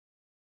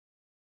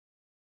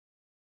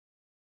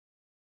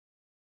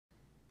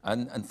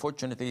And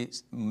unfortunately,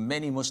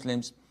 many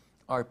Muslims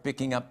are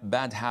picking up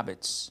bad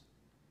habits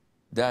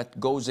that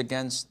go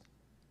against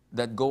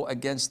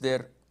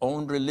their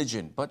own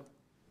religion. But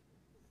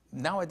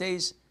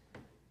nowadays,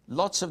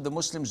 lots of the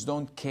Muslims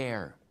don't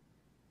care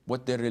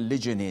what their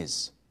religion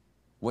is,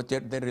 what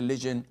their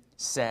religion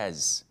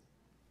says.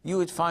 You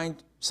would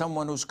find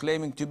someone who's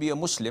claiming to be a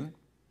Muslim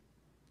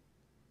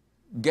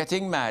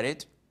getting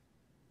married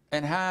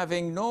and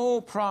having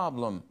no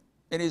problem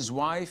in his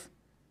wife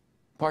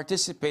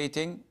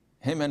participating,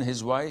 him and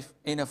his wife,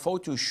 in a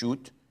photo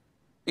shoot,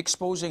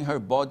 exposing her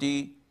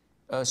body,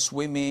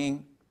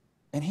 swimming,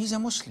 and he's a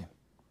Muslim.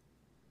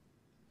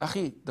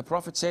 Akhi, the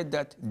Prophet said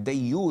that the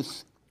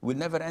youth will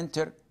never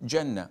enter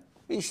Jannah.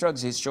 He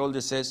shrugs his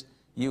shoulders, says,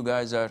 you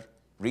guys are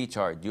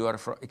retard, you are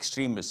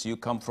extremists, you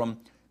come from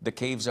the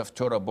caves of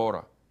Tora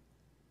Bora.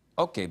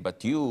 Okay,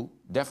 but you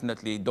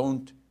definitely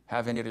don't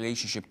have any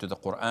relationship to the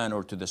Quran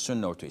or to the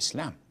Sunnah or to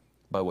Islam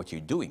by what you're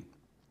doing.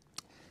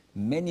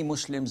 Many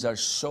Muslims are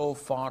so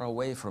far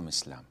away from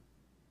Islam.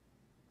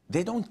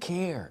 They don't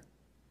care.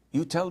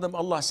 You tell them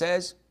Allah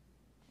says,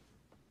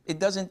 it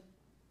doesn't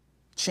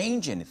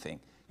change anything.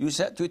 You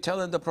tell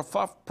them the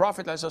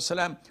Prophet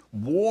ﷺ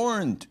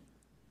warned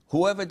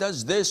whoever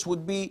does this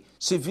would be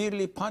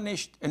severely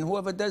punished and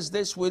whoever does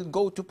this will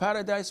go to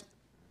paradise.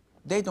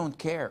 They don't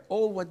care.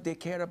 All what they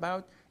care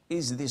about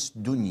is this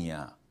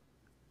dunya.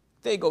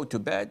 They go to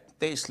bed,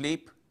 they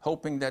sleep,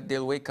 hoping that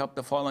they'll wake up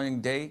the following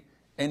day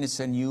and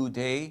it's a new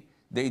day.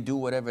 They do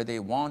whatever they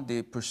want.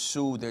 They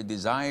pursue their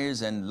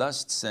desires and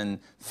lusts and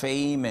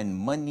fame and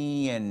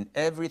money and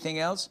everything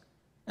else.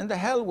 And the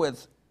hell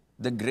with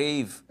the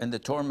grave and the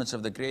torments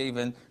of the grave.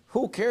 And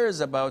who cares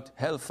about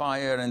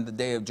hellfire and the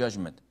day of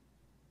judgment?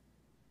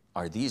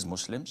 Are these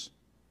Muslims?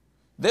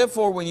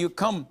 Therefore, when you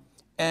come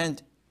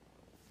and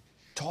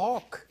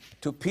talk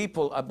to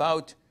people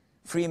about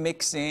free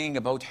mixing,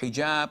 about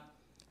hijab,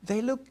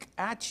 they look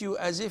at you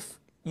as if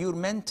you're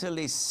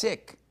mentally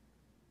sick.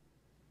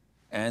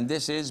 And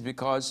this is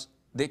because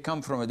they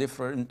come from a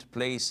different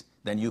place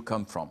than you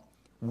come from.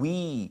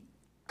 We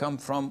come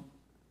from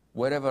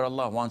wherever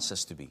Allah wants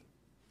us to be.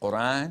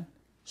 Quran,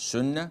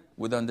 Sunnah,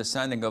 with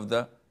understanding of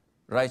the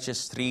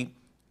righteous three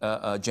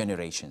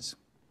generations.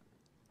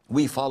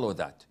 We follow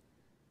that.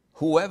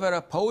 Whoever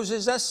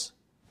opposes us,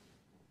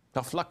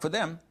 tough luck for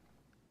them.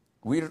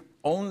 We're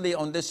only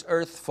on this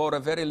earth for a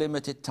very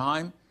limited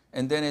time,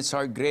 and then it's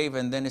our grave,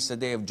 and then it's the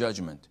day of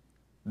judgment.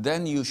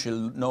 Then you shall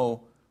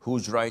know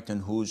who's right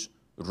and who's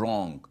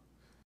wrong.